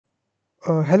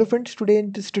Hello friends, today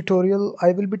in this tutorial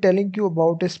I will be telling you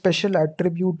about a special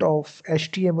attribute of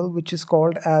HTML which is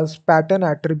called as pattern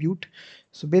attribute.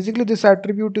 So basically this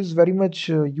attribute is very much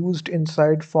used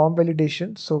inside form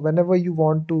validation. So whenever you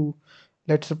want to,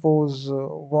 let's suppose,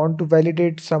 want to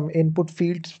validate some input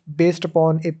fields based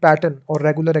upon a pattern or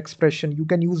regular expression, you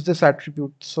can use this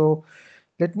attribute. So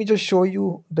let me just show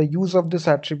you the use of this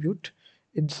attribute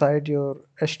inside your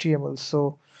HTML.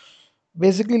 So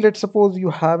basically, let's suppose you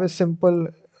have a simple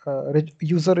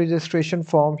user registration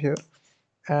form here,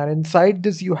 and inside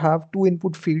this you have two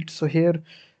input fields. So here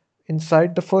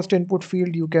inside the first input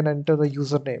field you can enter the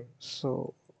username.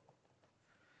 So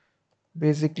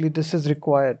basically this is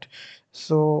required.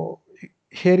 So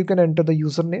here you can enter the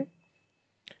username,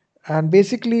 and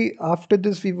basically after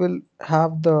this we will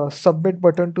have the submit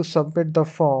button to submit the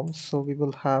form. So we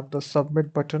will have the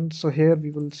submit button. So here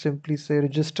we will simply say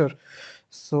register.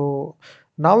 So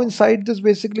now inside this,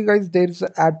 basically guys, there is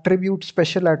an attribute,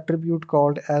 special attribute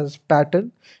called as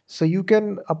pattern. So you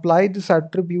can apply this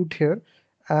attribute here,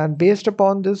 and based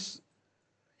upon this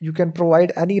you can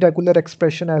provide any regular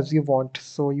expression as you want.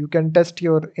 So you can test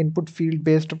your input field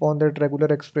based upon that regular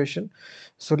expression.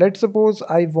 So let's suppose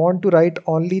I want to write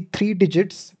only 3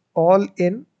 digits all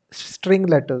in string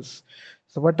letters.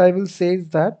 So what I will say is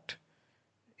that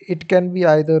it can be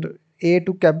either A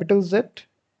to capital Z,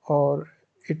 or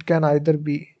it can either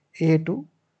be A to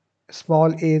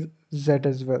small a z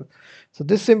as well. So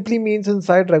this simply means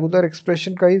inside regular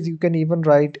expression guys, you can even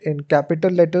write in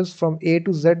capital letters from A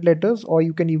to Z letters, or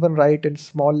you can even write in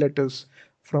small letters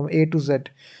from A to Z.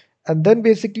 And then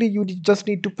basically you just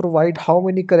need to provide how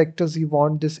many characters you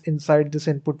want this inside this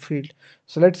input field.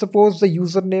 So let's suppose the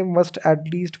username must at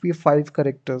least be 5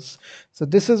 characters. So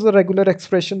this is a regular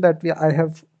expression that I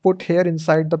have put here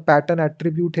inside the pattern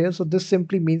attribute here. So this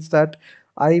simply means that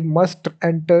I must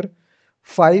enter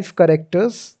 5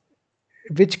 characters,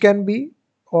 which can be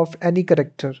of any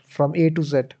character from A to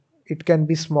Z. It can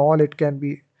be small, it can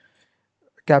be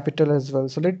capital as well.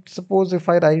 So let's suppose if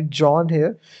I write John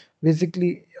here,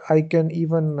 basically I can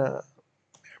even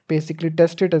basically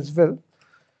test it as well.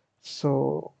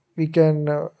 So we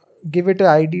can give it an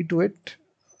ID to it,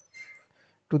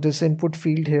 to this input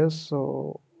field here.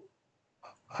 So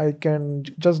I can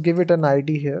just give it an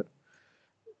ID here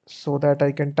so that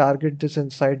I can target this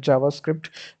inside JavaScript.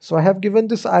 So I have given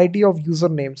this ID of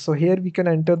username. So here we can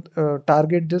enter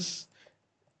target this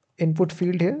input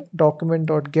field here,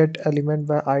 document.get element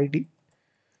by ID,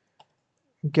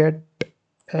 get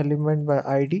element by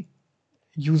ID,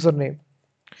 username.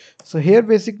 So here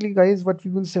basically guys, what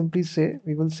we will simply say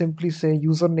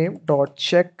username dot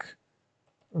check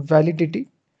validity.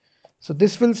 So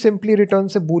this will simply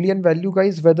returns a boolean value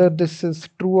guys, whether this is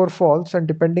true or false, and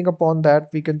depending upon that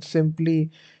we can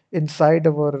simply inside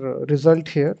our result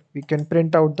here we can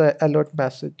print out the alert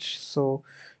message. So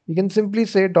we can simply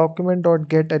say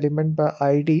document.get element by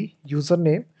ID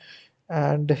username,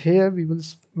 and here we will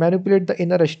manipulate the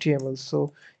inner HTML.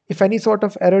 So if any sort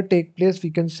of error take place, we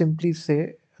can simply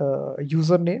say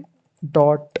username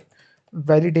dot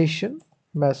validation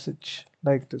message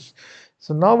like this.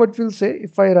 So now what we'll say,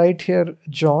 if I write here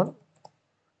John,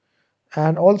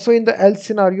 and also in the else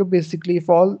scenario, basically if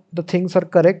all the things are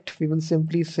correct, we will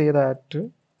simply say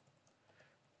that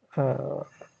uh,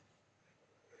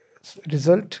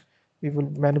 result, we will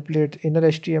manipulate inner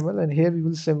HTML, and here we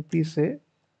will simply say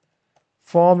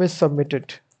form is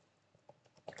submitted.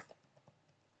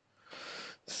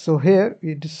 So here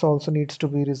this also needs to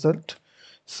be result.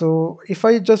 So if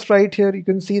I just write here, you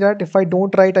can see that if I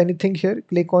don't write anything here,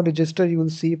 click on register, you will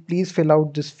see please fill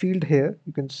out this field here.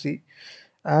 You can see,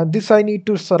 and this I need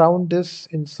to surround this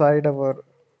inside our,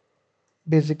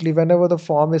 basically whenever the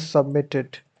form is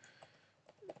submitted.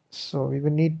 So we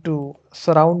will need to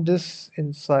surround this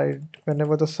inside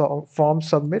whenever the form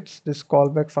submits, this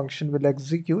callback function will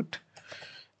execute.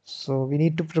 So we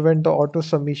need to prevent the auto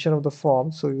submission of the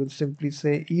form. So we will simply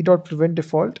say e.prevent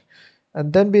default,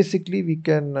 and then basically we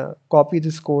can copy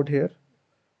this code here,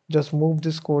 just move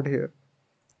this code here.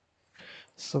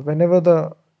 So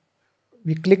whenever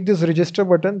we click this register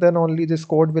button, then only this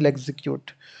code will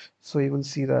execute. So you will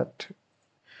see that.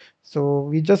 So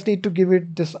we just need to give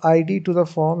it this ID to the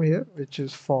form here, which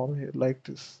is form here like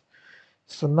this.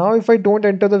 So now if I don't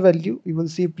enter the value, you will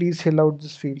see please fill out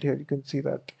this field here. You can see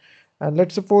that. And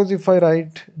let's suppose if I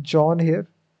write John here,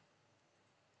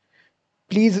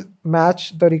 please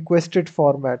match the requested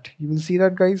format. You will see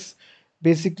that guys,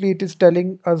 basically it is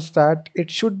telling us that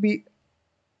it should be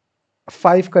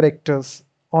 5 characters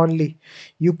only.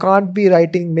 You can't be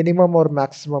writing minimum or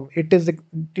maximum.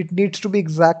 It needs to be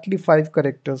exactly 5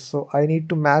 characters. So I need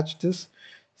to match this.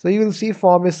 So you will see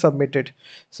form is submitted.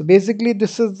 So basically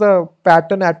this is the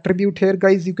pattern attribute here,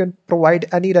 guys. You can provide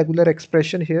any regular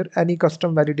expression here, any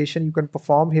custom validation you can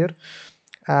perform here.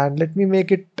 And let me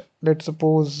make it, let's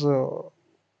suppose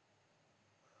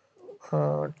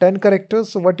 10 characters.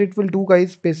 So what it will do,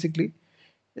 guys, basically,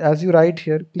 as you write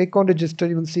here, click on register,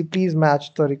 you will see please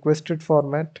match the requested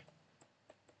format.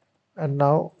 And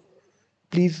now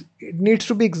please, it needs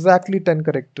to be exactly 10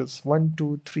 characters. 1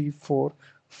 2 3 4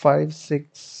 5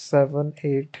 6 7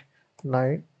 8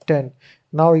 9 10.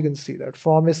 Now you can see that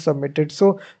form is submitted.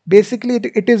 So basically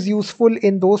it is useful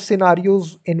in those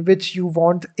scenarios in which you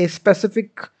want a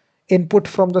specific input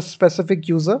from the specific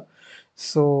user.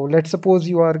 So let's suppose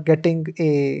you are getting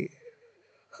a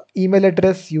email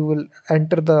address, you will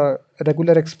enter the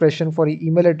regular expression for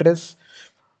email address.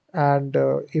 And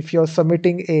if you're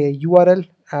submitting a URL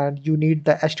and you need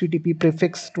the HTTP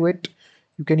prefix to it,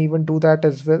 you can even do that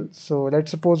as well. So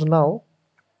let's suppose now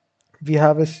we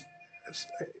have a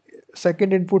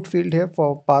second input field here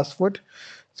for password.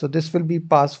 So this will be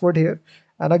password here.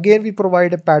 And again, we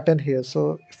provide a pattern here.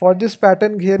 So for this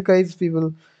pattern here, guys, we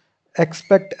will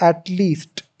expect at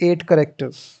least 8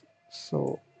 characters.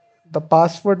 So the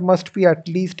password must be at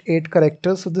least 8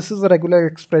 characters. So this is a regular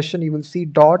expression. You will see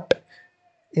dot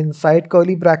inside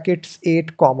curly brackets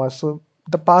 8 comma. So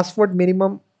the password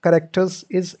minimum characters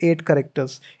is 8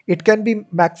 characters. It can be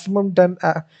maximum done,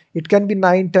 it can be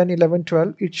 9 10 11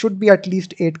 12. It should be at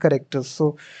least 8 characters.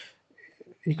 So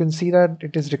you can see that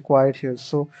it is required here.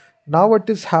 So now what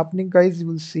is happening, guys, you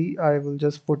will see I will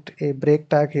just put a break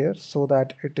tag here so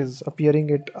that it is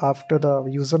appearing it after the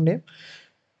username.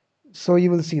 So you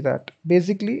will see that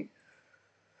basically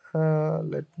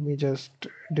let me just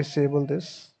disable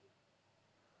this.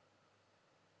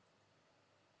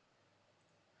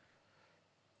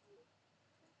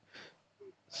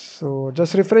 So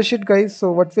just refresh it, guys.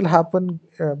 So what will happen,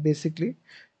 basically,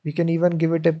 we can even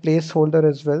give it a placeholder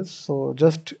as well. So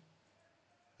just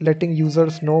letting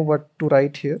users know what to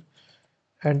write here.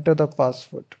 Enter the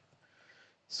password.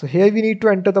 So here we need to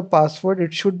enter the password.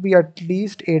 It should be at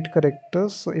least 8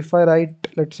 characters. So if I write,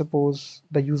 let's suppose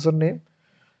the username,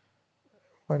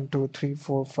 1 2 3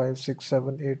 4 5 6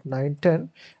 7 8 9 10,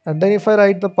 and then if I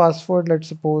write the password, let's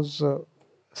suppose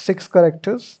 6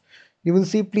 characters, you will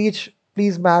see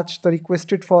please match the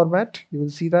requested format. You will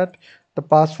see that the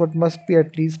password must be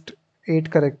at least 8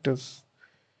 characters.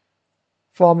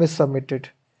 Form is submitted.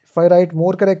 If I write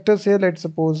more characters here, let's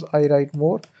suppose I write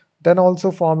more, then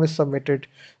also form is submitted.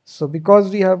 So because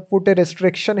we have put a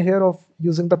restriction here of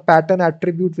using the pattern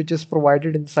attribute which is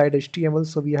provided inside HTML,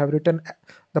 so we have written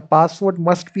the password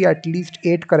must be at least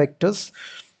 8 characters,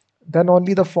 then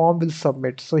only the form will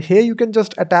submit. So here you can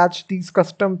just attach these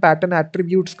custom pattern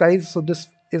attributes, guys. So this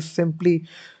is simply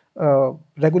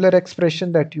regular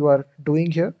expression that you are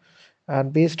doing here,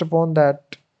 and based upon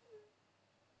that,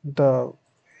 the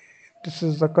this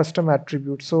is the custom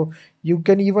attribute. So you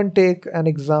can even take an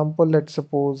example. Let's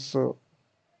suppose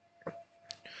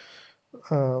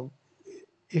uh,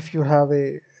 if you have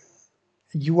a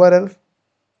URL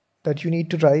that you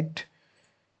need to write,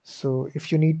 so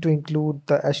if you need to include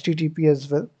the HTTP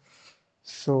as well,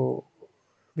 so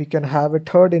we can have a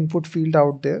third input field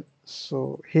out there.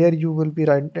 So here you will be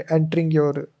entering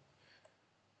your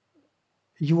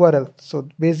URL. So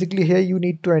basically here you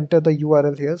need to enter the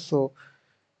URL here. So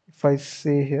if I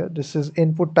say here, this is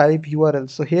input type URL.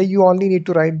 So here you only need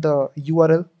to write the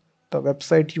URL, the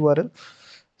website URL.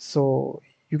 So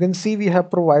you can see we have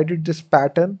provided this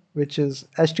pattern, which is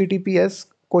HTTPS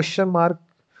question mark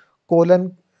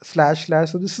colon slash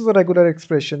slash. So this is a regular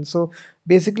expression. So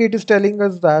basically it is telling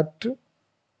us that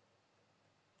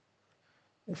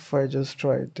if I just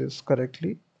write this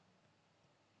correctly,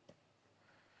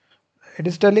 it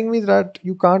is telling me that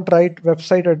you can't write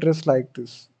website address like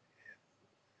this.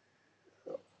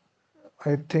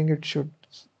 I think it should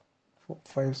 4,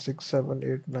 5, 6, 7,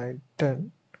 8, 9,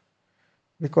 10,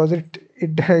 because it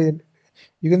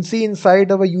you can see inside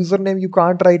of a username you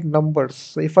can't write numbers.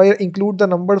 So if I include the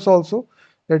numbers also,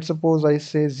 let's suppose I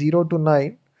say 0 to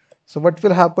 9, so what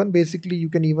will happen, basically you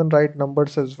can even write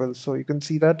numbers as well. So you can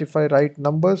see that if I write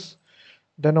numbers,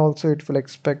 then also it will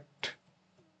expect.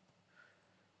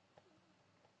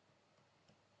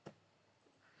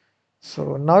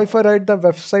 So now if I write the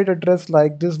website address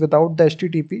like this without the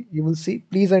HTTP, you will see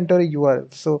please enter a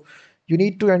URL. So you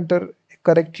need to enter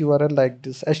correct URL like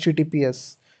this,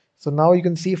 HTTPS. So now you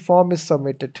can see form is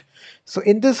submitted. So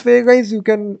in this way, guys, you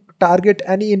can target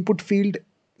any input field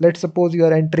let's suppose you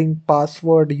are entering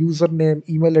password, username,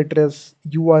 email address,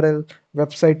 URL,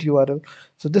 website URL.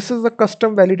 So this is a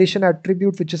custom validation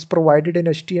attribute which is provided in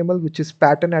HTML, which is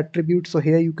pattern attribute. So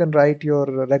here you can write your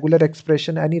regular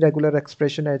expression, any regular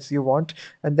expression as you want,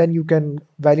 and then you can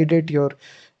validate your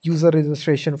user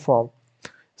registration form.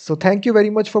 So thank you very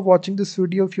much for watching this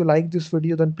video. If you like this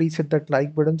video, then please hit that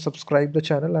like button, subscribe the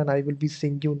channel, and I will be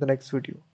seeing you in the next video.